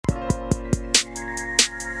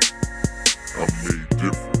I'm made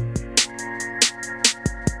different.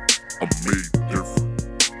 I'm made different.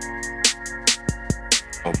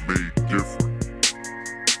 I'm made different.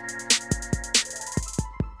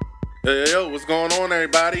 Yo, what's going on,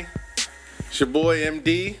 everybody? It's your boy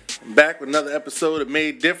MD. I'm back with another episode of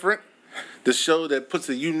Made Different, the show that puts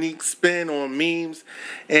a unique spin on memes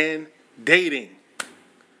and dating.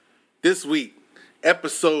 This week,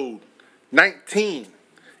 episode 19.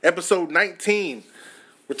 Episode 19,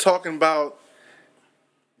 we're talking about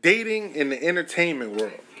dating in the entertainment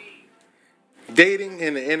world. Dating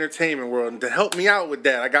in the entertainment world. And to help me out with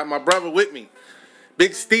that, I got my brother with me,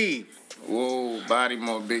 Big Steve. Whoa,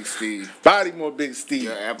 Bodymore, Big Steve. Bodymore, Big Steve.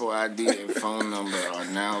 Your Apple ID and phone number are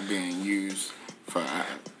now being used for...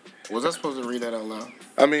 Was I supposed to read that out loud?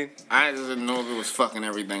 I mean... I just didn't know if it was fucking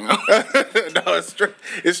everything up. No, it's straight.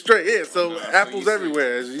 It's straight, yeah. So Apple's so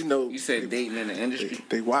everywhere, as you know. You said dating in the industry?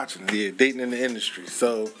 They watching it, yeah. Dating in the industry.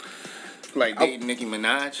 So... Like dating Nicki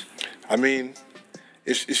Minaj? I mean,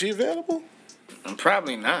 is she available?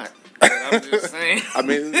 Probably not. But I'm just saying. I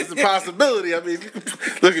mean, it's a possibility. I mean,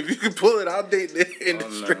 look, if you can pull it, I'll date the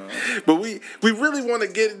industry. No. But we really want to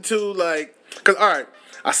get into, like... Because, all right,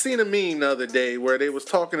 I seen a meme the other day where they was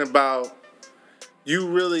talking about you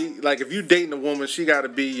really... Like, if you dating a woman, she got to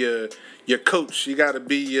be your coach. She got to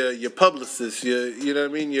be your publicist. You know what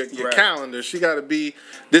I mean? Your Right. calendar. She got to be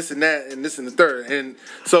this and that and this and the third. And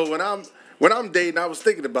so when I'm dating, I was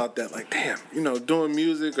thinking about that. Like, damn, you know, doing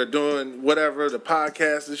music or doing whatever, the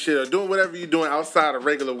podcast and shit, or doing whatever you're doing outside of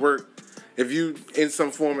regular work, if you in some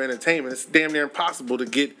form of entertainment, it's damn near impossible to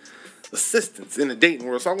get assistance in the dating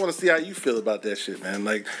world. So I want to see how you feel about that shit, man.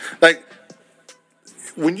 Like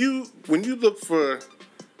when you look for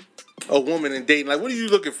a woman in dating, like, what are you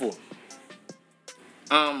looking for?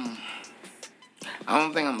 I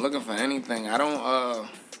don't think I'm looking for anything. I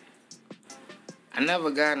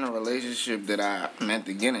never got in a relationship that I meant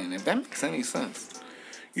to get in, if that makes any sense.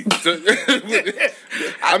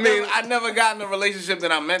 I never got in a relationship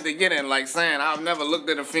that I meant to get in. Like saying, I've never looked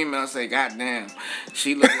at a female and say, God damn,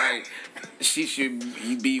 she look like she should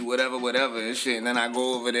be whatever and shit. And then I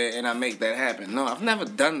go over there and I make that happen. No, I've never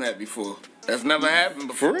done that before. That's never happened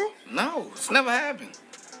before. For real? No, it's never happened.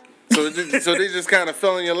 So they just kind of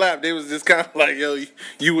fell in your lap. They was just kind of like, yo,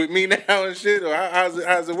 you with me now and shit? Or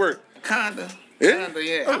how's it work? Kinda, Yeah?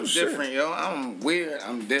 yeah. Oh, I'm shit. different, yo. I'm weird.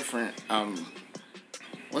 I'm different.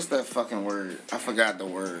 What's that fucking word? I forgot the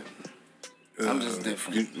word. I'm just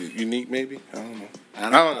different. Unique, maybe? I don't know. I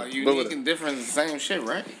don't know. Unique and different is the same shit,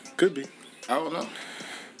 right? Could be. I don't know.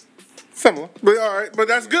 Similar. But all right. But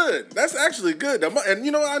that's good. That's actually good. And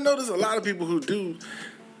you know what? I know there's a lot of people who do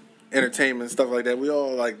entertainment and stuff like that. We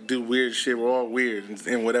all like do weird shit. We're all weird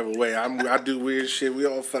in whatever way. I do weird shit. We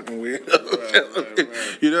all fucking weird. Right.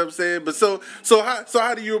 You know what I'm saying? But so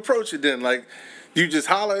how do you approach it then? Like, you just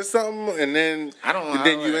holler at something and then I don't and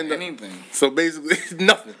then holler you at end up anything. So basically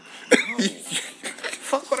nothing.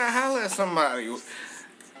 Fuck would I holler at somebody?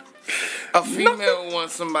 A female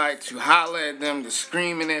wants somebody to holler at them, to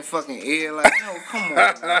scream in their fucking ear like, no, come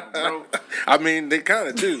on, bro. I mean, they kind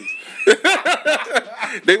of do.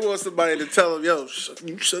 They want somebody to tell them, yo,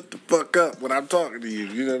 you shut the fuck up when I'm talking to you.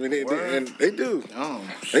 You know what I mean? They do. Oh,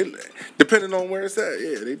 They, depending on where it's at,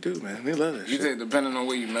 yeah, they do, man. They love that you shit. said depending on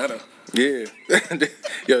where you met her. Yeah.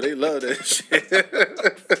 Yo, they love that shit.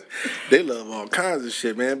 They love all kinds of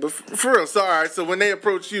shit, man. But for real, so all right, so when they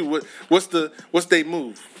approach you, what's they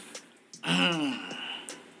move? I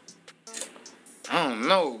don't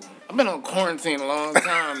know. I've been on quarantine a long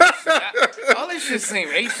time. All this shit seem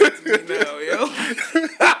ancient to me now, yo.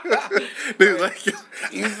 They like, yo.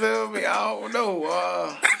 You feel me? I don't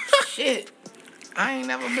know. Shit. I ain't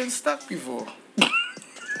never been stuck before.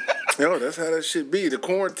 Yo, that's how that shit be. The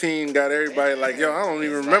quarantine got everybody like, yo, I don't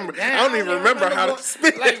even remember. Damn, I don't even remember how to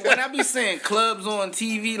spit. Like, when I be seeing clubs on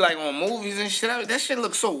TV, like on movies and shit, that shit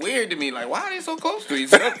looks so weird to me. Like, why are they so close to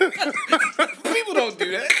each other? People don't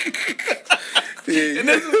do that. Yeah, And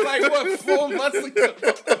this is like, what, 4 months ago?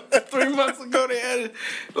 3 months ago, they had it.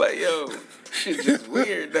 Like, yo, shit just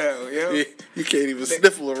weird now, yo. yeah, you can't even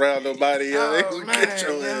sniffle around nobody, yo. Oh, They gonna man, get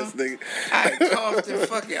your yo. ass, nigga. I coughed in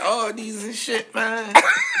fucking Aldi's and shit, man.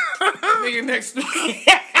 Nigga next to me.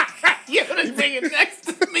 Yo, the nigga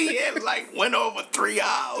next to me had like went over 3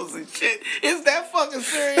 hours and shit. Is that fucking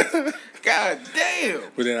serious? God damn.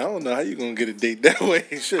 But then I don't know how you gonna get a date that way.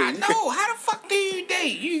 Shit. I know. How the fuck do you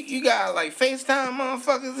date? You got like FaceTime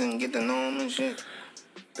motherfuckers and get to know them and shit?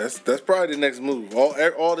 That's probably the next move. All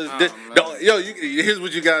this. Here's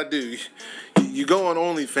what you gotta do. You go on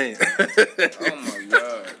OnlyFans. Oh my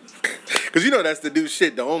god. Cause Cause you know that's the new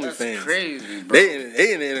shit. The That's OnlyFans. crazy, bro.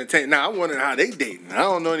 They in the entertainment. Now I'm wondering how they dating. I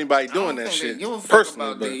don't know anybody doing that shit. Give a fuck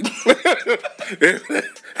personally, about but dating.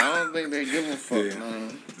 I don't think they give a fuck, Yeah.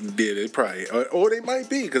 man. yeah, they probably or they might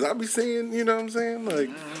be. Cause I be seeing, you know what I'm saying, like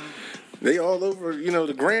they all over,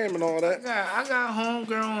 the gram and all that. I got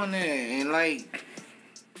homegirl on there, and like,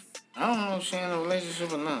 I don't know if she in a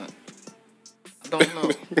relationship or not. I don't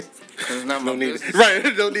know. Cause it's not my business. Right,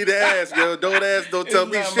 don't need to ask, yo. Don't ask, don't tell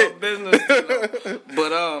me It's shit. not my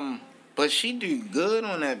business, But she do good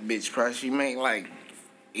on that bitch price. She make like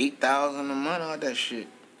 $8,000 a month on that shit.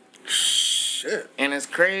 Shit. And it's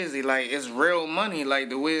crazy, like it's real money. Like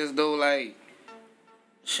the way as though like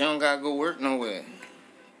she don't gotta go work nowhere.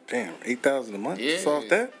 Damn, 8,000 a month? Yeah. Just off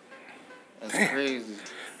that? That's Damn. crazy.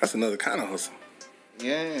 That's another kind of hustle.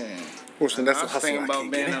 Yeah. Fortunately, that's I a was hustle thinking I about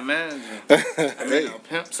can't being get a in. manager. I mean, a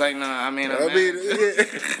pimp. Like, nah, I mean, a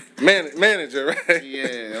manager. Manager, right?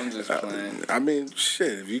 Yeah, I'm just playing. I mean,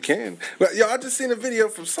 shit, if you can. But yo, I just seen a video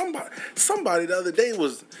from somebody the other day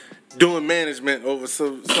was doing management over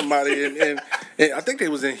somebody, and I think they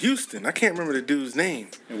was in Houston. I can't remember the dude's name.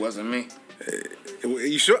 It wasn't me.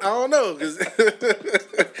 You sure? I don't know, because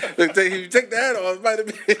if you take the hat off, it might have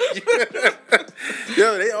been.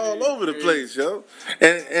 Yo, they all over the place, yo.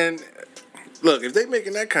 And look, if they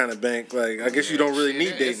making that kind of bank, like, I guess you don't really need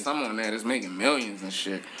There's dating. someone there that's making millions and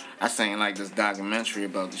shit. I seen like this documentary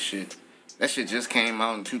about the shit. That shit just came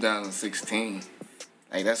out in 2016.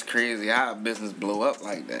 Like, that's crazy how a business blow up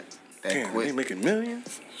like that. That Damn, quick. they making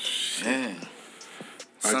millions? Yeah.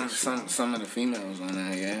 Some of the females on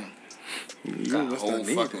there, yeah. You Got a must whole not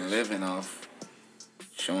need fucking that. living off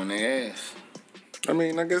showing their ass. I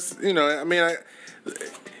mean, I guess,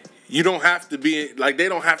 you don't have to be, like, they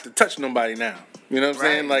don't have to touch nobody now. You know what I'm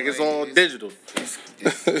saying? Right, Like, it's like, all digital.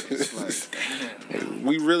 It's like, damn.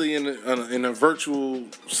 We really in a virtual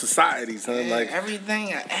society, son. Yeah, Like,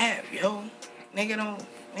 everything an app, yo. Nigga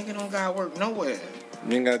don't gotta work nowhere.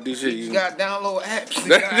 you ain't gotta do shit. You gotta download apps. You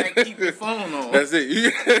gotta keep your phone on. That's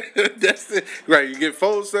it. That's it. Right. You get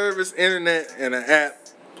phone service, internet, and an app.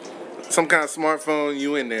 Some kind of smartphone.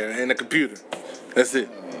 You in there and a computer. That's it.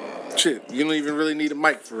 Shit. You don't even really need a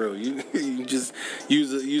mic for real. You just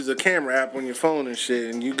use a camera app on your phone and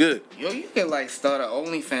shit, and you good. Yo, you can like start an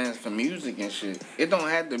OnlyFans for music and shit. It don't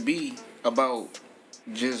have to be about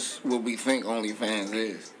just what we think OnlyFans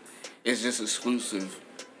is. It's just exclusive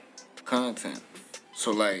content.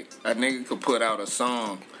 So like a nigga could put out a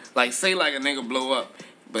song, like say like a nigga blow up,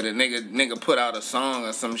 but a nigga put out a song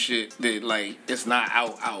or some shit that like it's not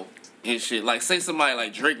out and shit. Like say somebody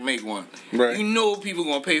like Drake make one, Right. You know people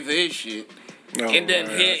gonna pay for his shit. Oh, And then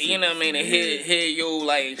right, hear, I see. you know what I mean, and hear your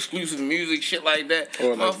like exclusive music, shit like that.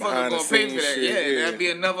 Or, like, Motherfuckers behind the gonna pay for scenes that. shit, yeah. That'd be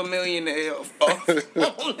another millionaire of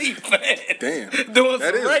OnlyFans. Damn. Doing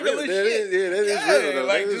That some is regular real. shit. That is real, though.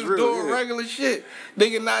 Like That is just real, doing yeah. regular shit.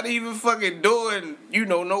 Nigga not even fucking doing,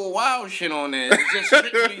 no wild shit on there. It's just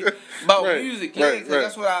strictly about Right, music. Yeah, right, 'cause right.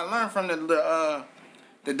 that's what I learned from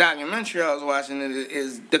the documentary I was watching.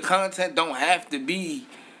 Is the content don't have to be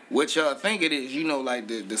what y'all think it is. Like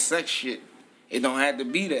the sex shit. It don't have to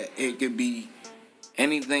be that. It could be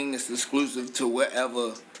anything that's exclusive to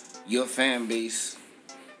whatever your fan base.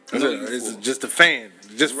 It's just a fan.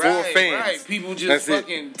 Just for fans. Right. People That's just it.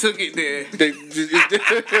 fucking took it there. They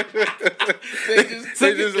They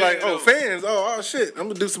they just like, oh, fans, oh shit, I'm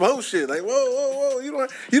gonna do some whole shit. Like, whoa, you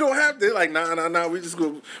don't have to. Like, nah, we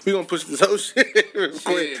gonna push this whole shit real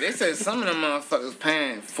quick. Shit, they said some of them motherfuckers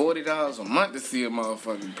paying $40 a month to see a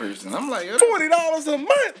motherfucking person. I'm like, yo, $40 a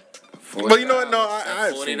month. $40. But you know what? No,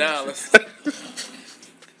 I've seen that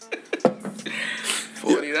 $40.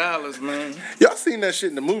 $40, man. Y'all seen that shit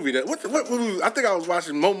in the movie? What movie? I think I was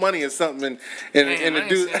watching Mo Money or something, and Damn, the I ain't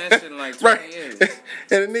dude, seen that shit in like 20 right? years. And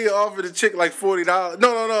the nigga offered the chick like $40.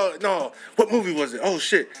 No. What movie was it? Oh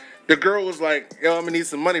shit. The girl was like, yo, I'm gonna need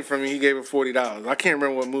some money from you. He gave her $40. I can't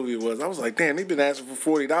remember what movie it was. I was like, damn, they've been asking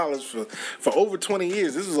for $40 for over 20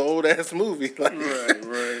 years. This is an old ass movie. Like,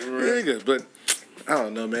 Right. nigga, but I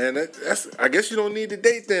don't know, man. That's I guess you don't need to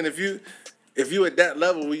date then if you at that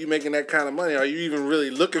level where you making that kind of money. Are you even really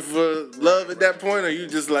looking for love at that point, or you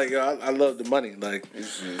just like, yo, I love the money? Like,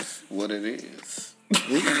 It's just what it is.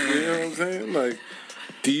 you know what I'm saying? Like,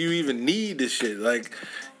 do you even need this shit? Like,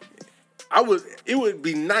 it would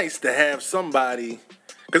be nice to have somebody,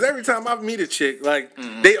 because every time I meet a chick, like,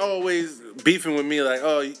 they always beefing with me, like,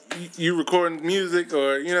 oh, you recording music,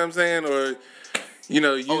 or, you know what I'm saying, or, you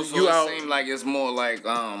So out. it seems like it's more like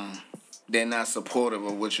they're not supportive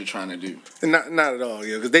of what you're trying to do. Not at all,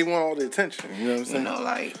 yeah, because they want all the attention, you know what I'm saying?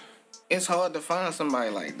 Like it's hard to find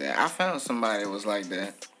somebody like that. I found somebody that was like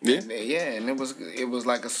that. Yeah? Yeah, and it was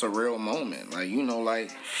like a surreal moment. Like, you know,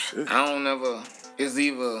 like, I don't ever, it's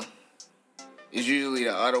usually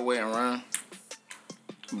the other way around.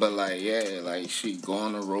 But, like, yeah, like, she go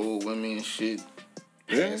on the road with me and shit.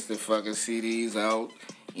 Yeah. Pass the fucking CDs out.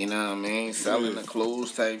 You know what I mean? Selling the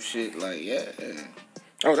clothes type shit. Like, yeah.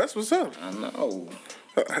 Oh, that's what's up. I know.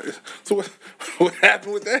 So what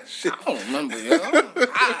happened with that shit? I don't remember, yo.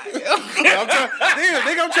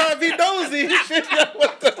 I'm trying to be nosy and shit.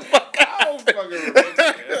 What the fuck? I don't fucking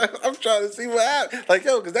remember. I'm trying to see what happened. Like,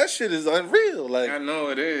 yo, because that shit is unreal. Like, I know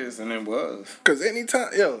it is, and it was. because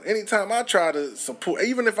anytime I try to support,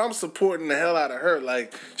 even if I'm supporting the hell out of her,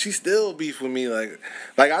 like, she still beef with me. Like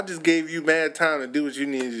I just gave you mad time to do what you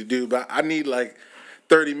needed to do, but I need, like,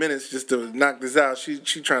 30 minutes just to knock this out. She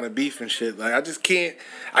trying to beef and shit. Like, I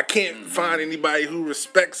can't find anybody who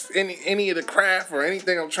respects any of the craft or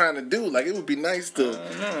anything I'm trying to do. Like, it would be nice to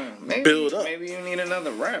build up. Maybe you need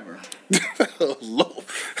another rapper. Lord.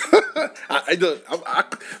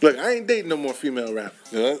 Look, I ain't dating no more female rappers.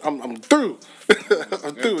 You know, I'm through.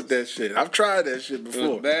 I'm through with that shit. I've tried that shit before. It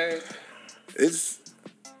was bad. It's,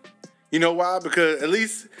 you know why? Because at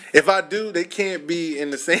least if I do, they can't be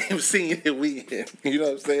in the same scene that we in. You know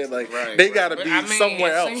what I'm saying? Like, they gotta be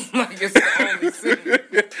somewhere else. Seems like it's the only scene.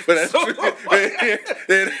 But that's true.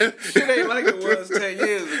 Shit ain't like it was 10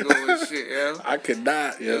 years ago and shit, yo. I could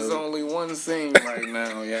not, yo. There's only one scene right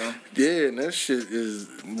now, yo. Yeah, and that shit is,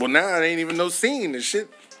 well, now it ain't even no scene. The shit.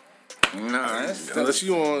 Nah, that's still Unless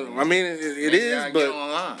you on, I mean, it is, but. Get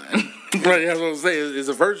online. Right, that's what I'm saying. It's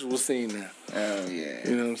a virtual scene now. Oh, yeah.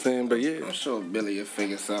 You know what I'm saying? But yeah. I'm sure Billy will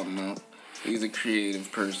figure something out. He's a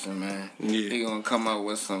creative person, man. Yeah. He gonna come up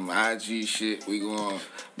with some IG shit. We gonna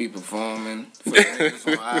be performing for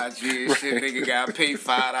niggas on IG and shit. Nigga gotta pay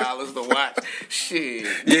 $5 to watch. Shit.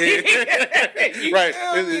 Yeah. Right.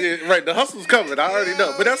 The hustle's coming. I already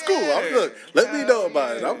know. But that's cool. Look, let me know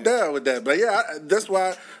about it. I'm down with that. But yeah, that's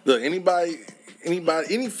why, look, any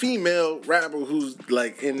female rapper who's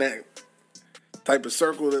like in that type of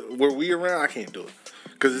circle where we around, I can't do it.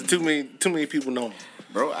 Because there's too many people know me.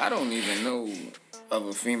 Bro, I don't even know of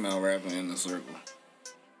a female rapper in the circle.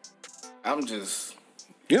 I'm just...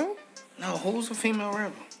 You know? No, who's a female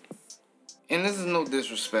rapper? And this is no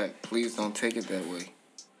disrespect. Please don't take it that way.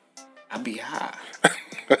 I be high.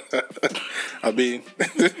 I mean,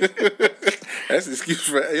 that's an excuse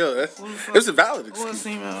for... Yo, it's a valid excuse. Who's a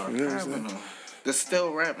female rapper? They're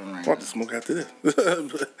still rapping right I want to smoke after this.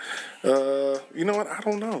 You know what? I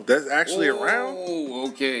don't know. That's actually around. Oh,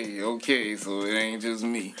 okay. So it ain't just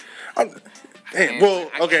me. I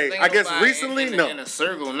guess recently, no. In a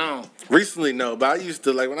circle, no. Recently, no. But I used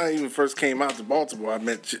to, like, when I even first came out to Baltimore, I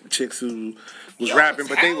met chicks who was rapping,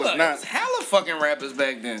 but they was not. There was hella fucking rappers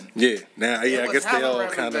back then. Yeah. Now, yeah, I guess they all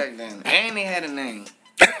kind of. Back then. And they had a name.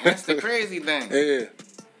 That's the crazy thing. Yeah.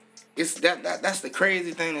 It's that's the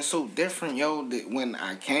crazy thing that's so different, yo. That when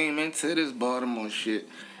I came into this Bodymore shit,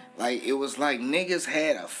 like, it was like niggas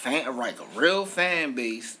had a real fan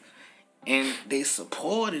base, and they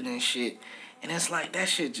supported and shit. And it's like that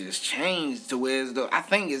shit just changed to where as though I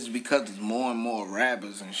think it's because there's more and more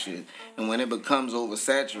rappers and shit, and when it becomes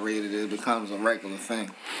oversaturated, it becomes a regular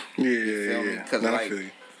thing. Yeah. Because I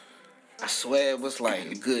swear it was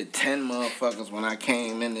like a good 10 motherfuckers when I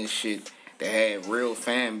came in this shit. They had real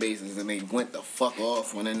fan bases and they went the fuck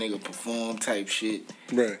off when a nigga performed type shit.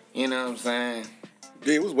 Right. You know what I'm saying?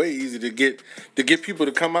 Yeah, it was way easy to get people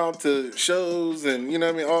to come out to shows and, you know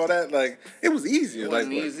what I mean, all that. Like, it was easier. It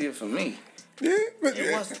wasn't easier for me. Yeah, but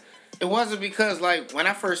it wasn't. It wasn't because, like, when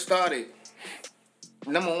I first started,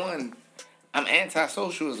 number one, I'm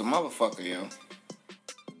antisocial as a motherfucker, yo.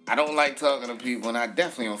 I don't like talking to people, and I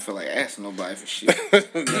definitely don't feel like asking nobody for shit.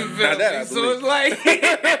 Now that I believe. So it's like,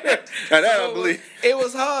 I believe. It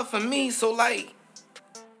was hard for me. So, like,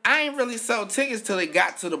 I ain't really sell tickets till it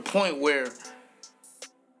got to the point where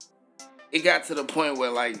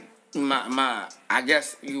like my I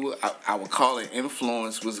guess I would call it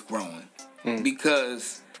influence was growing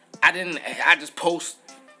because I just post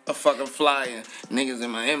a fucking flyer, niggas in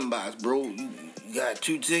my inbox, bro. You got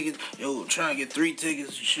 2 tickets? Yo, trying to get 3 tickets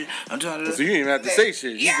and shit. I'm trying to. So you didn't even have to say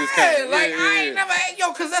shit. You just I ain't never had,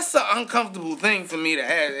 cause that's an uncomfortable thing for me to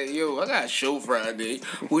ask. Yo, I got a show Friday.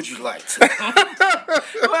 Would you like to come?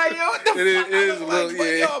 Like, yo, what the fuck? It is a little,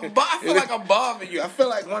 like, yo, I feel like I'm bothering you. I feel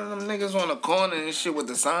like one of them niggas on the corner and shit with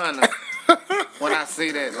the sign up. When I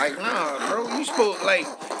say that, like, nah, bro, you supposed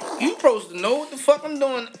to know what the fuck I'm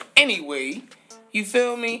doing anyway. You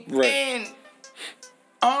feel me? Right. And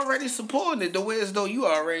already supported it the way as though you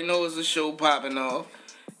already know it's a show popping off.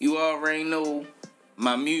 You already know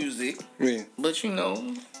my music. Yeah. But you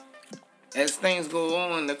know, as things go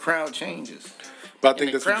on, the crowd changes. But I think And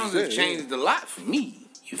the that's what crowds you have said. changed a lot for me.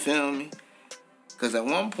 You feel me? Because at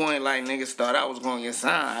one point, like, niggas thought I was going to get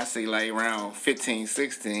signed. I say, like, around 15,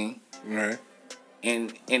 16. Right.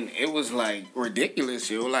 And it was, like,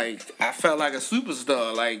 ridiculous, yo. Like, I felt like a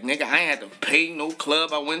superstar. Like, nigga, I ain't had to pay no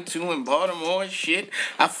club I went to in Baltimore and shit.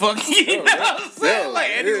 I fucking, you know what I'm saying?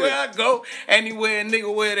 Like, anywhere I go, anywhere a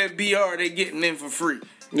nigga wear that BR, they getting in for free.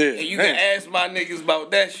 Yeah. And you can ask my niggas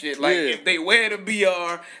about that shit. Like, if they wear the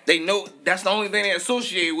BR, they know that's the only thing they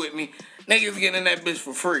associate with me. Niggas getting in that bitch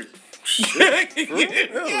for free. Yeah.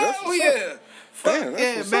 Yeah. Fuck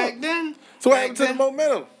yeah, back then. So what happened to the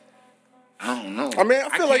momentum? I don't know. I mean,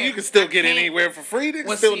 I feel like you can still get in anywhere for free. They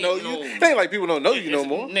can still know you. It ain't like people don't know you no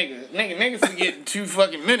more. Niggas can get 2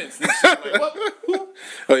 fucking minutes and shit. Like, what?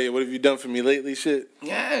 Oh yeah, what have you done for me lately? Shit.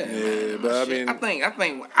 Yeah. Yeah, but I mean, I think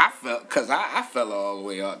I felt, cause I fell all the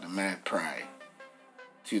way out the map probably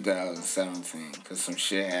 2017, cause some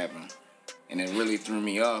shit happened, and it really threw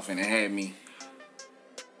me off, and it had me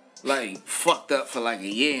like fucked up for like a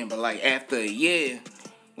year. But like after a year,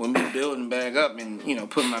 when me building back up and, you know,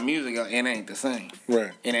 putting my music out, it ain't the same.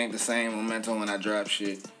 Right. It ain't the same momentum when I drop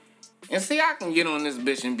shit. And see, I can get on this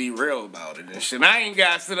bitch and be real about it and shit. I ain't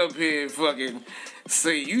got to sit up here and fucking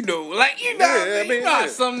say, you know, like, you know, how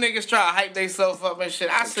some niggas try to hype themselves up and shit.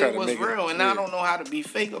 I say what's real, and I don't know how to be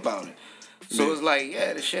fake about it. So it's like,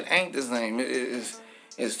 the shit ain't the same.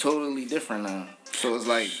 It's totally different now. So it's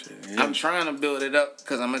like, I'm trying to build it up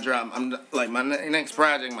because I'm going to drop, like, my next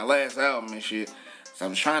project, my last album and shit. So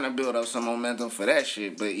I'm trying to build up some momentum for that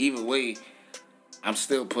shit. But either way, I'm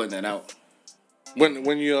still putting it out.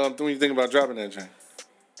 When you think about dropping that joint?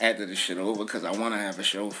 After this shit over, because I want to have a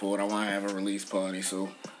show for it. I want to have a release party. So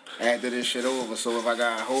after this shit over, so if I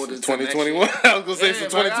got to hold it to 2021, I was going to say for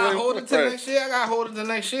 2021. If I got to hold it to next year, I got to hold it to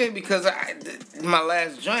next year because my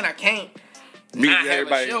last joint, I can't not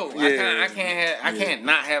have a show. I can't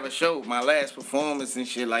not have a show. My last performance and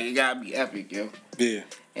shit, like, it got to be epic, yo. Yeah.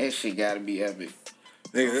 That shit got to be epic.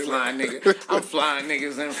 I'm flying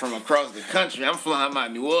niggas in from across the country. I'm flying my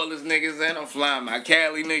New Orleans niggas in. I'm flying my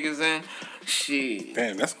Cali niggas in. Shit.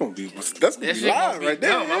 Damn, that's gonna be live right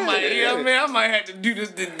there. I might have to do this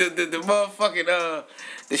the motherfucking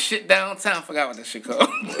the shit downtown. I forgot what that shit called.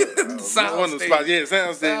 Sound stage.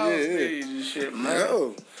 Sound stage and shit, man.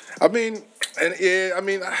 Yo, I mean,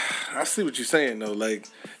 I see what you're saying though. Like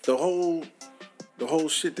the whole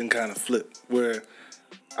shit then kind of flipped. Where,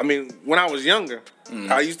 I mean, when I was younger,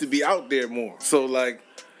 I used to be out there more. So like,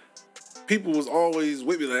 people was always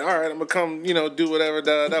with me, like, all right, I'm gonna come, you know, do whatever,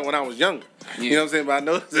 when I was younger. Yeah. You know what I'm saying? But I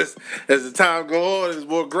noticed as the time go on, it's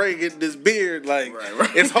more gray getting this beard. Like, right.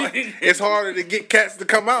 It's harder to get cats to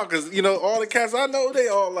come out because, you know, all the cats I know, they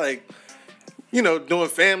all like, you know, doing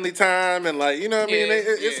family time and like, you know what I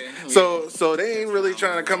mean? So they ain't really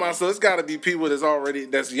trying to come out. So it's got to be people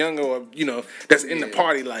that's younger or, you know, that's in the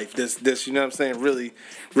party life. That's you know what I'm saying, really,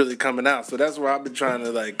 really coming out. So that's where I've been trying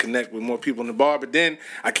to like connect with more people in the bar. But then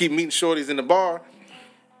I keep meeting shorties in the bar.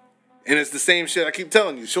 And it's the same shit I keep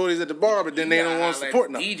telling you. Shorties at the bar, but then they don't want to support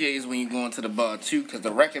nothing. DJs when you go into the bar too, because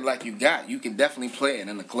the record like you can definitely play it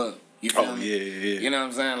in the club. You feel me? Yeah. You know what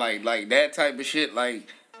I'm saying? Like that type of shit, like,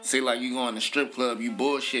 say, like, you go in the strip club, you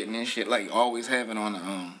bullshitting and shit, like, always have it on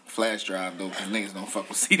a flash drive, though, because niggas don't fuck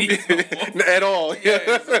with CDs no at all.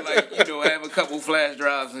 Yeah, so, like, you know, have a couple flash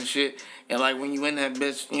drives and shit, and, like, when you in that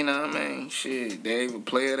bitch, you know what I mean? Shit, they even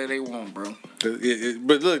play it that they want, bro.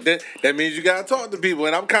 But look, that means you gotta talk to people,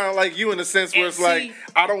 and I'm kind of like you in the sense where it's like,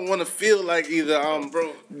 I don't want to feel like either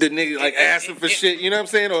the nigga, like, asking for shit, you know what I'm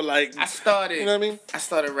saying? Or, like, I started, you know what I mean? I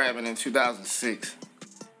started rapping in 2006.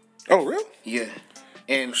 Oh, really? Yeah.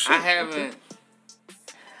 And I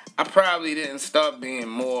probably didn't start being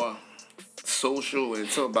more social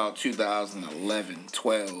until about 2011,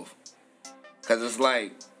 12. Because it's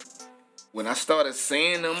like, when I started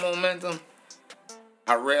seeing the momentum,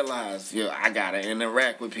 I realized, I got to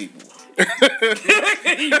interact with people. You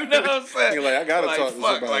know what I'm saying? You're like, I got to talk to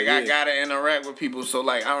somebody. Like, I got to interact with people. So,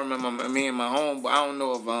 like, I remember me and my homeboy, I don't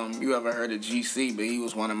know if you ever heard of GC, but he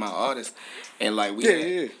was one of my artists. And, like,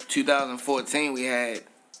 2014, we had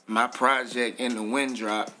my project In the Wind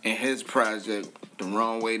drop and his project The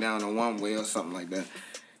Wrong Way Down the One Way or something like that.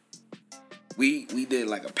 We did,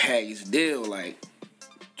 like, a package deal, like,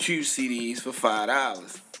 2 CDs for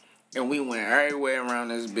 $5. And we went everywhere around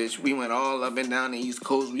this bitch. We went all up and down the East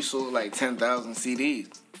Coast. We sold like 10,000 CDs.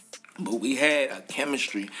 But we had a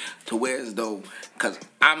chemistry to where as though, because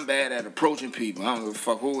I'm bad at approaching people. I don't give a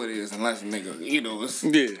fuck who it is unless a nigga,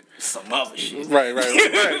 it's some other shit. Right.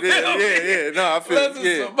 Yeah. No, I feel Unless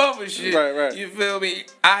it's some other shit. Right. You feel me?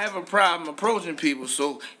 I have a problem approaching people,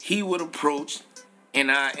 so he would approach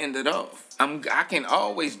and I ended off. I can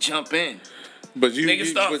always jump in. But Niggas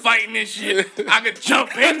start fighting and shit. I could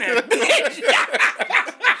jump in there, bitch.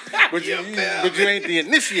 But you ain't the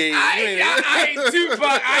initiator. I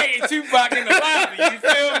ain't Tupac in the lobby. You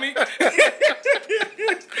feel me?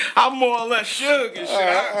 I'm more or less Suge and shit.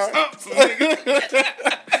 I stump some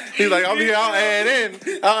niggas. He's like, I'll add in.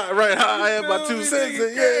 I'll add my 2 cents.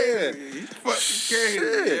 Yeah. He's fucking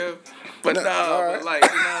crazy, yeah. But but like, you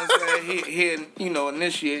know what I'm saying? He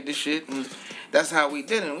initiate the shit, and that's how we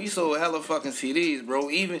did it. We sold hella fucking CDs, bro.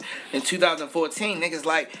 Even in 2014, niggas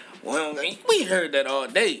like, well, we heard that all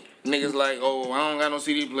day. Niggas like, oh, I don't got no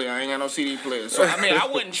CD player. I ain't got no CD player. So, I mean, I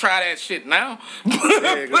wouldn't try that shit now.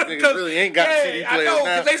 Yeah, because niggas really ain't got CD players now.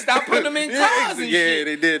 Because they stopped putting them in cars and shit. Yeah,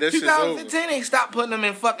 they did. That shit's over. 2015, they stopped putting them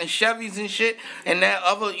in fucking Chevys and shit. And now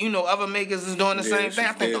other makers is doing the same thing.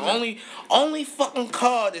 I think the only fucking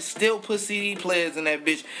car that still put CD players in that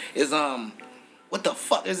bitch is, what the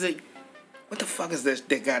fuck is it? What the fuck is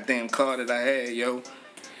that goddamn car that I had, yo?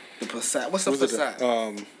 The Passat. What's a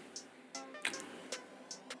Passat?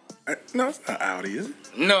 No, it's not Audi, is it?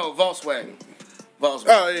 No, Volkswagen. Oh,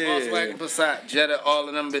 yeah. Volkswagen, Passat, Jetta, all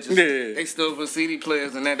of them bitches. Yeah. They still put CD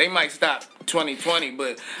players in that. They might stop 2020,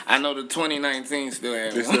 but I know the 2019 still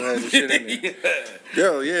have They still have the shit in there.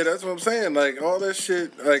 Yo, yeah, that's what I'm saying. Like, all that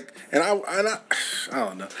shit, like, and I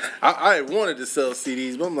don't know. I wanted to sell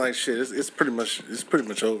CDs, but I'm like, shit, it's pretty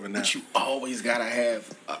much over now. But you always gotta have,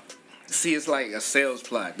 see, it's like a sales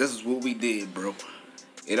plot. This is what we did, bro.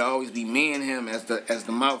 It'd always be me and him as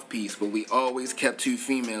the mouthpiece, but we always kept 2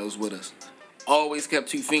 females with us. Always kept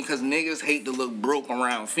 2 females, because niggas hate to look broke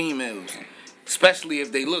around females. Especially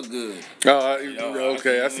if they look good. Oh,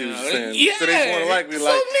 okay, I see what you're saying. Yeah. So they more likely,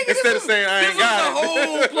 like, instead of saying I ain't got it. This was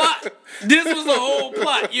the whole plot. This was the whole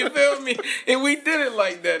plot, you feel me? And we did it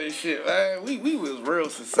like that and shit, man. We was real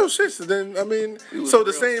successful. Oh, shit, so then, I mean, so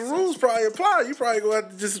the same rules probably apply. You probably go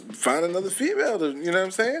out to just find another female, you know what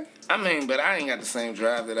I'm saying? I mean, but I ain't got the same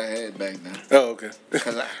drive that I had back then. Oh, okay.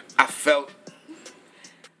 Because I felt,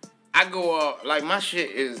 I go off, like my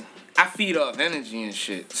shit is, I feed off energy and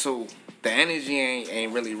shit, so the energy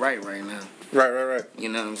ain't really right now. Right. You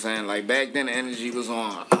know what I'm saying? Like back then the energy was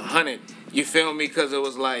on 100. You feel me? Because it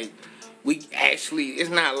was like, we actually,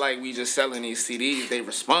 it's not like we just selling these CDs, they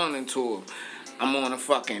responding to them. I'm on the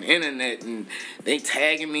fucking internet and they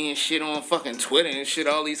tagging me and shit on fucking Twitter and shit,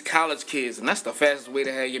 all these college kids. And that's the fastest way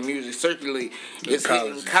to have your music circulate. It's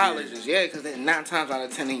hitting colleges, yeah, because 9 times out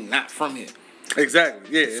of 10 they not from here.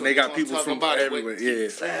 Exactly, yeah, So and they got people from everywhere, yeah.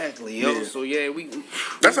 Exactly, yo. Yeah. So yeah, we.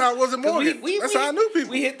 That's how it was in Morgan. That's how I knew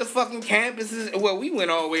people. We hit the fucking campuses. Well, we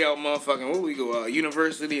went all the way out, motherfucking. Where we go?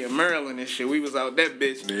 University of Maryland and shit. We was out that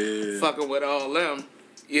bitch, fucking with all them.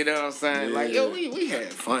 You know what I'm saying? Yeah. Like, yo, we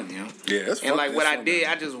had fun, yo. Yeah, that's fun. And like what I did,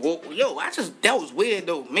 I just woke. That was weird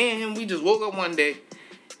though. Me and him, we just woke up one day,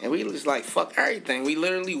 and we just like fuck everything. We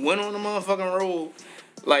literally went on the motherfucking road.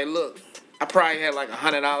 Like, look, I probably had like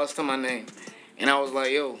 $100 to my name. And I was like,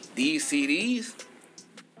 yo, these CDs,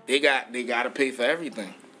 they gotta pay for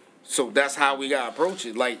everything. So that's how we gotta approach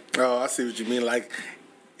it. Like, oh, I see what you mean. Like,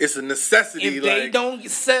 it's a necessity. If they don't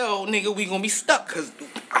sell, nigga, we gonna be stuck. Cause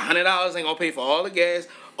 $100 ain't gonna pay for all the gas,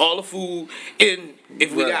 all the food, and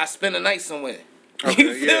if we gotta spend a night somewhere. Okay,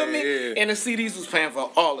 you feel me? Yeah. And the CDs was paying for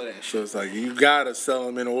all of that shit. So it's like you gotta sell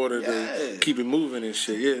them in order to keep it moving and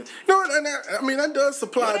shit. Yeah. No, I mean that does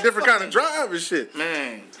supply a different kind of drive and shit.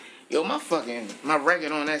 Man. Yo, my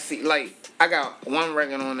record on that seat, like, I got one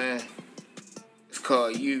record on there. It's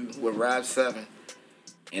called You with Rob 7.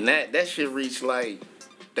 And that shit reached like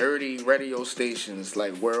 30 radio stations,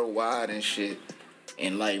 like worldwide and shit.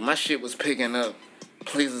 And like my shit was picking up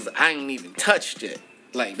places I ain't even touched yet.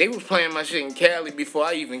 Like they was playing my shit in Cali before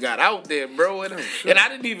I even got out there, bro. And I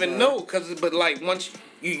didn't even know, but like once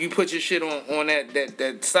you put your shit on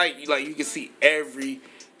that site, you can see every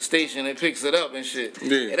station that picks it up and shit.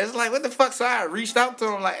 Yeah. And it's like, what the fuck? So I reached out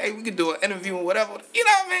to him like, hey, we could do an interview or whatever. You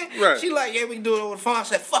know what I mean? Right. She like, yeah, we can do it over the phone. I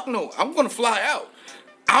said, fuck no, I'm gonna fly out.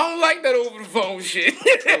 I don't like that over the phone shit.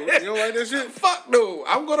 You don't like that shit? Fuck no,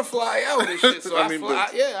 I'm gonna fly out and shit. So I flew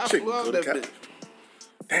out that bitch.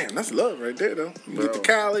 Damn, that's love right there, though. You get to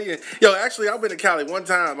Cali. And, yo, actually, I've been to Cali one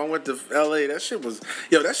time. I went to L.A. That shit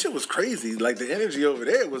was crazy. Like, the energy over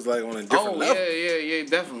there was, like, on a different level. Yeah,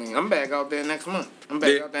 definitely. I'm back out there next month.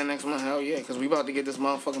 Hell yeah, because we about to get this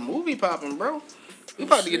motherfucking movie popping, bro. We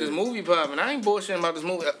about to get this movie popping. I ain't bullshitting about this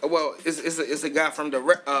movie. Well, it's a guy from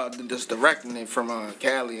just directing it from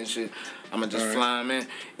Cali and shit. I'ma just fly him in,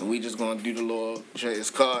 and we just gonna do the little. It's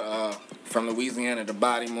called From Louisiana to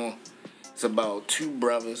Bodymore. It's about two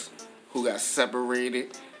brothers who got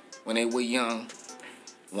separated when they were young.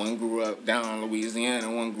 One grew up down in Louisiana,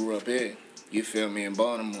 one grew up here. You feel me, in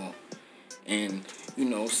Baltimore. And you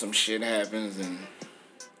know, some shit happens and.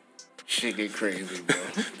 Shit get crazy, bro.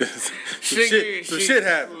 shit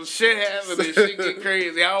happens. Shit happens and shit get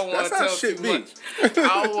crazy. I don't want to tell too much.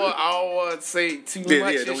 I don't want to say too much.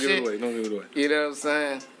 Yeah, don't give it away. Don't give it away. You know what I'm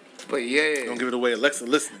saying? But yeah. Don't give it away. Alexa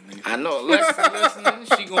listening. Nigga. I know Alexa listening.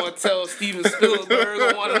 She gonna tell Steven Spielberg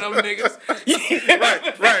on one of them niggas.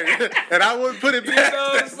 Right. And I wouldn't put it past. You know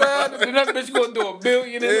what I'm saying? And that bitch gonna do $1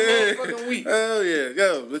 billion in a motherfucking week. Hell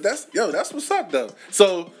yeah, but that's what's up though.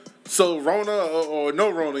 So Rona or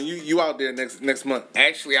no Rona, you out there next month?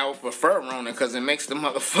 Actually, I would prefer Rona because it makes the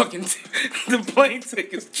motherfucking the plane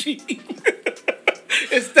tickets cheap.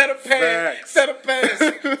 Instead of paying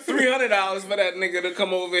 $300 for that nigga to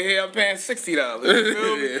come over here, I'm paying $60. You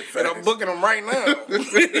feel me? And I'm booking them right now.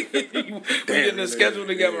 We getting the schedule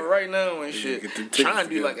together right now and shit. Trying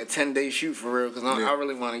to do like a 10-day shoot for real because I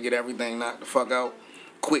really want to get everything knocked the fuck out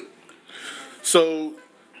quick. So,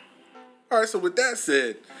 all right. So with that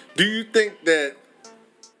said, do you think that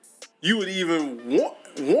you would even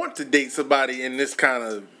want to date somebody in this kind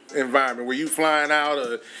of environment where you flying out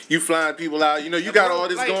or you flying people out? You know, you got all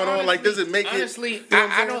this going on. Like, does it make honestly, it?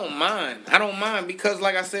 Honestly, I don't mind. I don't mind because,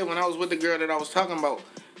 like I said, when I was with the girl that I was talking about,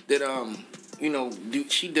 that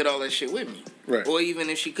she did all that shit with me. Right. Or even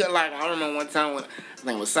if she could, like, I remember one time when I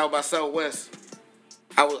think it was South by Southwest.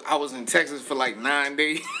 I was in Texas for like 9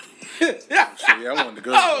 days. Yeah, I wanted to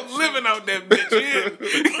go. I was living out that bitch.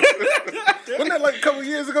 Yeah. Wasn't that like a couple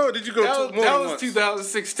years ago? Or did you go more that than was once?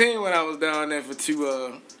 2016 when I was down there for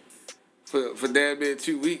for damn near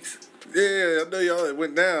 2 weeks. Yeah, I know y'all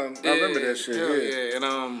went down. I remember that shit. Yeah. And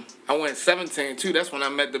I went 17 too. That's when I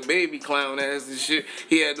met the baby clown ass and shit.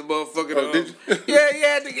 He had the motherfucking. Oh, did you?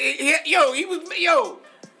 Yeah, he was.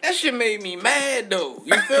 That shit made me mad though.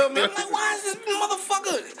 You feel me? I'm like, why is this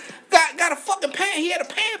motherfucker got a fucking pant? He had a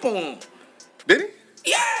pant on him. Did he?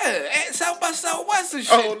 Yeah, at South by Southwest and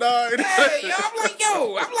shit. Oh no! Yeah, I'm like,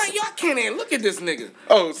 I can't even look at this nigga.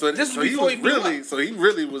 Oh, so this he was really, so he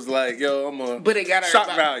really was like, yo, I'm a. But it got shock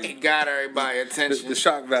value. It got everybody attention. The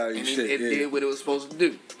shock value and shit. It did what it was supposed to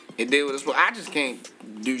do. It did what it was supposed. I just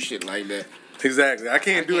can't do shit like that. Exactly. I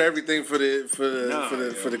can't do everything for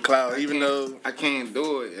the cloud, even though I can't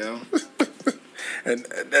do it, yo. And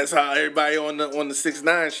that's how everybody on the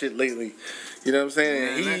 6ix9ine shit lately. You know what I'm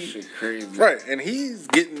saying? Man, that shit crazy. Right, and he's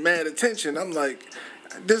getting mad attention. I'm like,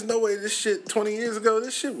 there's no way this shit 20 years ago,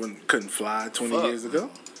 this shit couldn't fly 20 years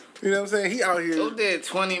ago. You know what I'm saying? He out here. Yo did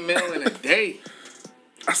 20 mil in a day.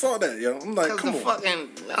 I saw that, yo. I'm like, come on.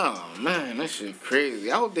 Oh man, that shit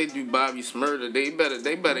crazy. I hope they do Bobby Smurder. They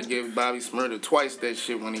better give Bobby Smurder twice that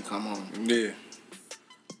shit when he come home. Yeah.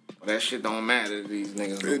 That shit don't matter to these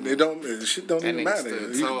niggas. It shit don't even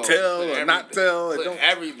matter. You can tell or not tell. Put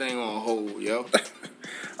everything on hold, yo.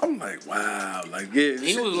 I'm like, wow. Like, yeah.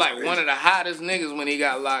 He was like crazy. One of the hottest niggas when he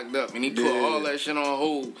got locked up. And he put all that shit on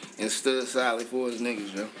hold and stood silent for his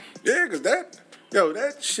niggas, yo. Yeah, because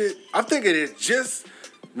that shit, I think it had just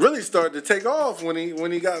really started to take off when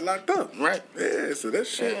he got locked up. Right. Yeah, so that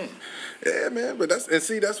shit. Yeah, man. But that's what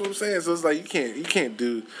I'm saying. So it's like you can't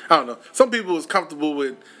do, I don't know. Some people is comfortable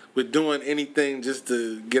with doing anything just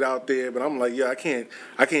to get out there, but I'm like, I can't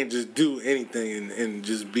just do anything and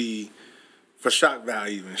just be for shock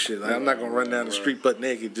value and shit. Like, I'm not gonna run down the street butt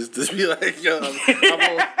naked just to be like, yo,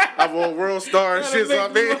 I'm on World Star and shit. So I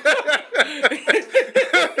mean,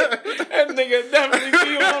 that nigga definitely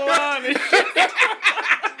be online and shit.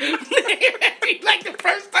 Like the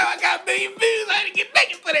first time I got 1 million views, I had to get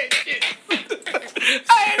naked for that shit.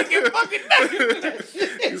 I had to get fucking naked for that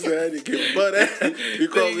shit. You said I had to get butt ass. You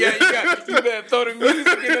better throw the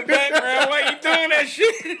music in the background while you doing that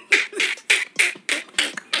shit.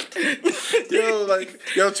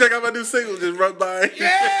 Yo, check out my new single, just run by.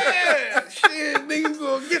 Yeah, shit, niggas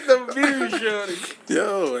gonna get them views, shorty.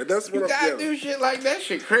 Yo, and that's what you gotta do shit like that.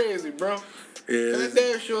 Shit crazy, bro. Yeah, that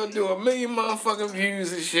damn sure do 1 million motherfucking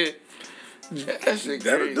views and shit. That shit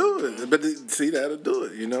that'll crazy. do it, but that'll do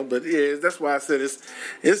it, you know. But yeah, that's why I said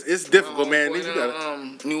it's difficult, man. You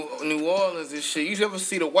gotta New Orleans and shit. You ever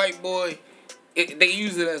see the white boy? They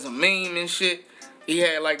use it as a meme and shit. he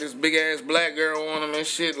had like this big ass black girl on him and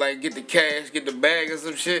shit. Like get the cash, get the bag or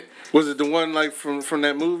some shit. Was it the one like from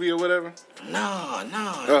that movie or whatever? No.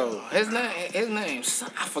 Oh. His name,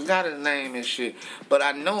 I forgot his name and shit. But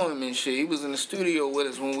I know him and shit. He was in the studio with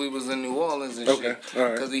us when we was in New Orleans and shit. Okay, all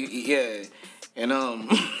right. Cause and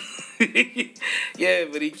yeah,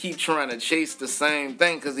 but he keep trying to chase the same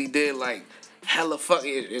thing because he did like hella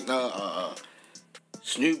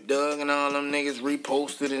Snoop Dogg and all them niggas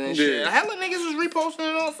reposted it and shit. Hella niggas was reposting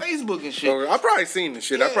it on Facebook and shit. Oh, I probably seen the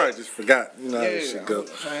shit. Yeah. I probably just forgot. You know how this shit go.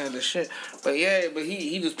 I had the shit. But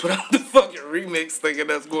he just put out the fucking remix thinking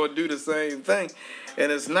that's going to do the same thing.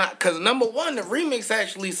 And it's not. Because number one, the remix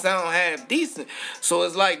actually sound half decent. So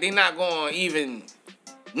it's like they not going even.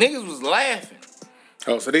 Niggas was laughing.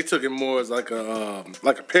 Oh, so they took it more as like a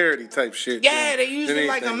parody type shit. Yeah, they used it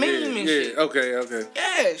like a meme and shit. Okay.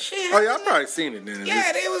 Yeah, shit. Oh yeah, I probably seen it then.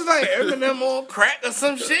 Yeah, they was like Eminem on crack or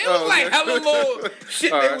some shit. It was like hella more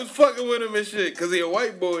shit. They was fucking with him and shit because he a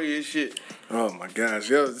white boy and shit. Oh my gosh,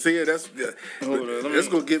 yo, see, that's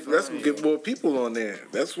gonna get more people on there.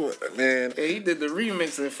 That's what, man. Yeah, he did the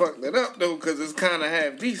remix and fucked it up though because it's kind of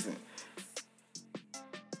half decent.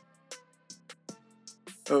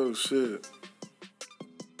 Oh shit.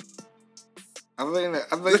 I think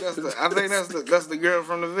that's the girl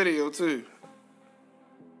from the video too.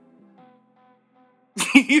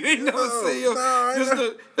 You ain't never see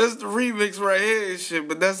that's the remix right here and shit,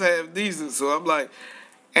 but that's half decent. So I'm like,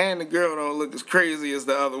 and the girl don't look as crazy as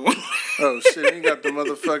the other one. Oh shit, he got the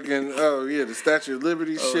motherfucking the Statue of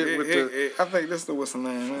Liberty shit with the. I think that's the what's the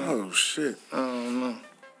name, man? Oh shit. I don't know.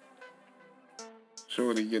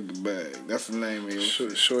 Shorty get the bag. That's the name of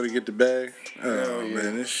it. Shorty get the bag? Oh, yeah.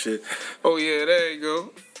 Man, this shit. Oh, yeah, there you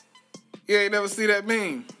go. You ain't never see that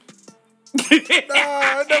meme? Nah,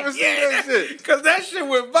 I never seen that shit. Because that shit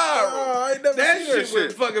went viral. I ain't never seen that shit. That shit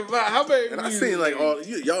went fucking viral. How many And I seen like all,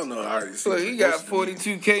 y'all know I already seen. Look, he got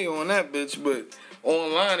 42K on that bitch, but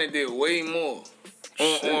online it did way more.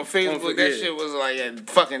 On Facebook, that shit was like at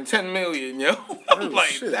fucking 10 million, yo. I'm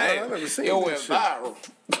like, shit, damn. I never seen Yo, that went shit. viral.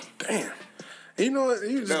 Damn. You know what?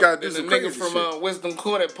 You just gotta do some crazy shit. The nigga from Wisdom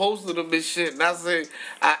Court that posted him this shit, and I said,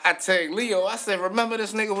 I tagged Leo. I said, remember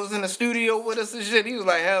this nigga was in the studio with us and shit? He was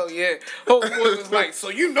like, hell yeah. Whole boy was like, so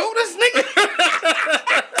you know this nigga?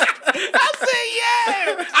 I said,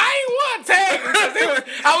 yeah. I ain't want to tag him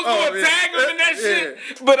I was going to tag him in that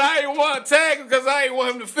shit, but I ain't want to tag him because I ain't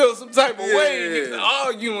want him to feel some type of way and get to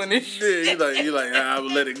arguing this shit. Yeah, you like, I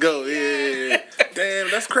would let it go. Yeah. Damn,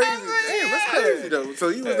 that's crazy. Damn, that's crazy though. So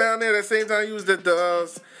you was down there at the same time you was at the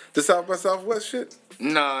South by Southwest shit?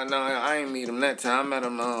 No, I ain't meet him that time. I met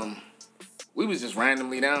him. We was just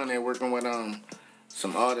randomly down there working with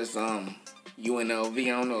some artists. UNLV. I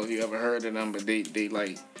don't know if you ever heard of them, but they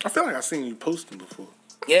like. I feel like I seen you posting before.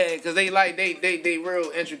 Yeah, cause they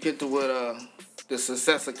real intricate to what the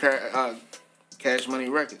success of Cash Money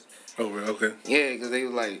Records. Oh, okay. Yeah, cause they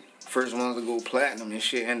was like first ones to go platinum and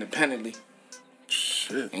shit independently.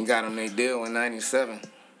 Shit. And got them their deal in '97.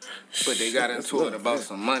 But they got into it about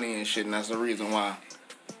some money and shit, and that's the reason why,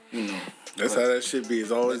 you know. That's how that shit be.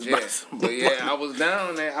 It's always about some money. I was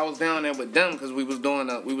down there with them because we was doing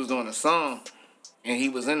a song, and he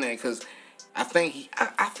was in there because I think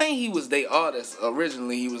he was their artist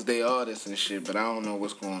originally. He was their artist and shit, but I don't know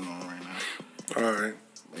what's going on right now. All right.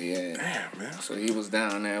 But yeah. Damn, man. So he was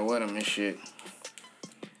down there with him and shit.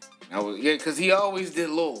 Cause he always did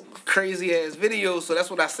little crazy ass videos, so that's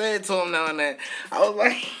what I said to him now and then. I was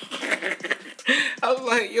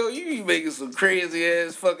like, yo, you be making some crazy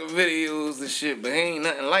ass fucking videos and shit, but he ain't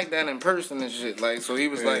nothing like that in person and shit. Like, so he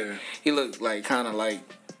was like, he looked like kind of like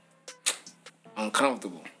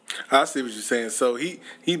uncomfortable. I see what you're saying. So he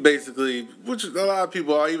basically, which a lot of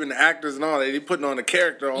people are, even the actors and all that, they putting on a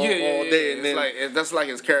character all day. And then that's like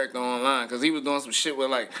his character online, because he was doing some shit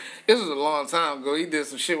with like, this was a long time ago. He did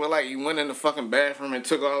some shit with like, he went in the fucking bathroom and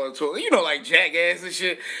took all the toilet, you know, like Jackass and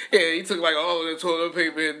shit. Yeah, he took like all of the toilet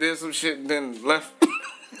paper and did some shit and then left.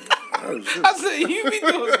 I said, you be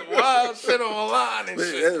doing some wild shit online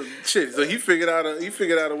and shit. So he figured out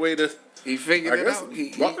a way to. He figured it out.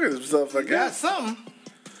 He marketed himself like got that. something.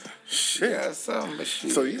 Shit. Got something, but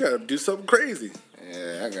shit. So you gotta do something crazy.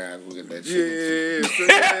 Yeah, I gotta look at that shit.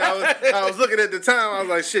 Yeah. So, I was looking at the time. I was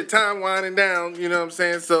like, shit, time winding down. You know what I'm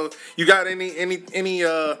saying? So you got any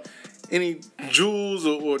jewels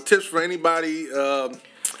or tips for anybody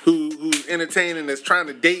who's entertaining, that's trying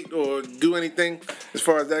to date or do anything as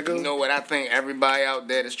far as that goes? You know what I think everybody out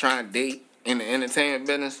there that's trying to date in the entertainment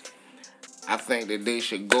business, I think that they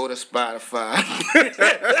should go to Spotify.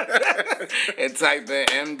 and type in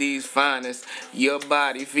MD's Finest, Your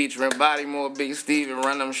Body, featuring Bodymore, Big Steve, and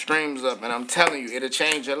run them streams up. And I'm telling you, it'll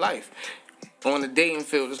change your life. On the dating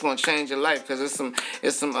field, it's gonna change your life because it's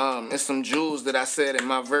some jewels that I said in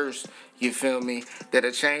my verse. You feel me?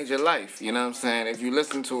 That'll change your life. You know what I'm saying? If you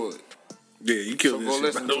listen to it. Yeah, you killed So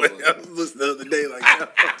this go shit, by listen the to way. it. I was listening the other day like,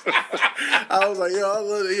 I was like, yo, I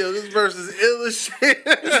love it. Yo, this verse is ill as shit.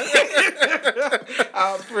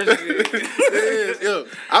 I appreciate it. Yeah, yo,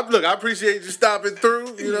 I appreciate you stopping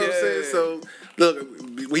through. You know what I'm saying? Yeah. So, look,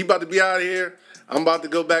 we about to be out of here. I'm about to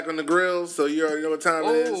go back on the grill, so you already know what time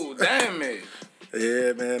it is. Oh, damn it.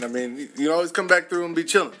 Yeah, man. I mean, you always come back through and be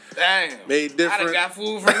chilling. Damn. Made different. I done got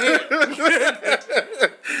food from here.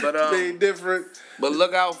 but, Made different. But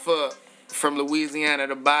look out for From Louisiana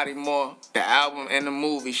to Bodymore, the album and the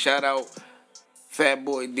movie. Shout out Fat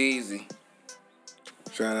Boy Deezy.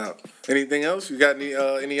 Shout out. Anything else? You got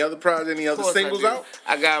any other project? Any other singles out?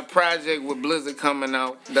 I got a project with Blizzard coming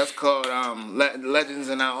out. That's called Legends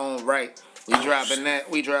in Our Own Right. We dropping that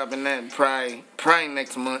probably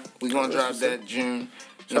next month. We gonna drop that June.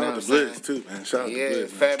 Shout out to Blizz too, man. Shout out to Blizz.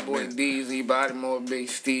 Fat Boy Deezy, Bodymore, Big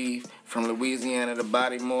Steve, From Louisiana to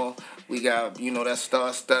Bodymore. We got, that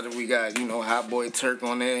Star Stutter. We got, Hot Boy Turk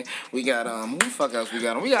on there. We got, who the fuck else we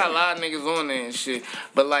got on? We got a lot of niggas on there and shit.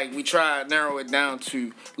 But, we try to narrow it down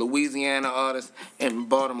to Louisiana artists and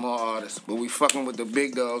Baltimore artists. But we fucking with the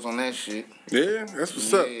big dogs on that shit. Yeah, that's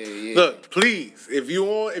what's up. Yeah. Look, please, if you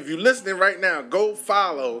listening right now, go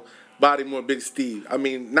follow Bodymore Big Steve. I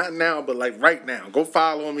mean, not now, but right now. Go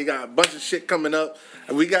follow him. He got a bunch of shit coming up.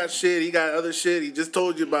 And we got shit. He got other shit. He just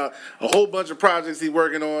told you about a whole bunch of projects he's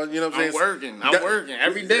working on. You know what I'm saying? I'm working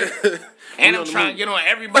every day. And I'm trying to get on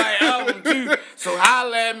everybody's album too. So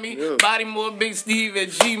holla at me, Yeah. Bodymore Big Steve at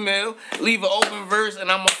Gmail. Leave an open verse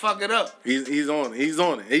and I'ma fuck it up. He's on it. He's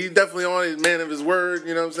on it. He's definitely on it. He's a man of his word.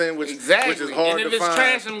 You know what I'm saying? Which is hard and if to it's find.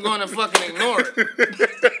 trash, I'm gonna fucking ignore it.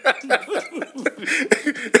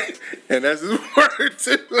 And that's his word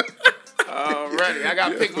too. Alrighty, I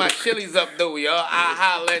gotta pick my chilies up though, y'all. I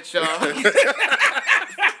holla at y'all.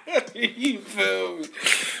 You feel me?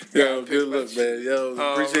 Yo, good look, man. Yo,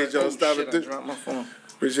 appreciate y'all stopping I through. dropped my phone.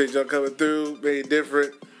 Appreciate y'all coming through. Made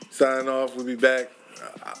different. Sign off. We'll be back.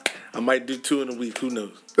 I might do 2 in a week. Who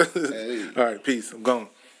knows? Hey. All right, peace. I'm gone.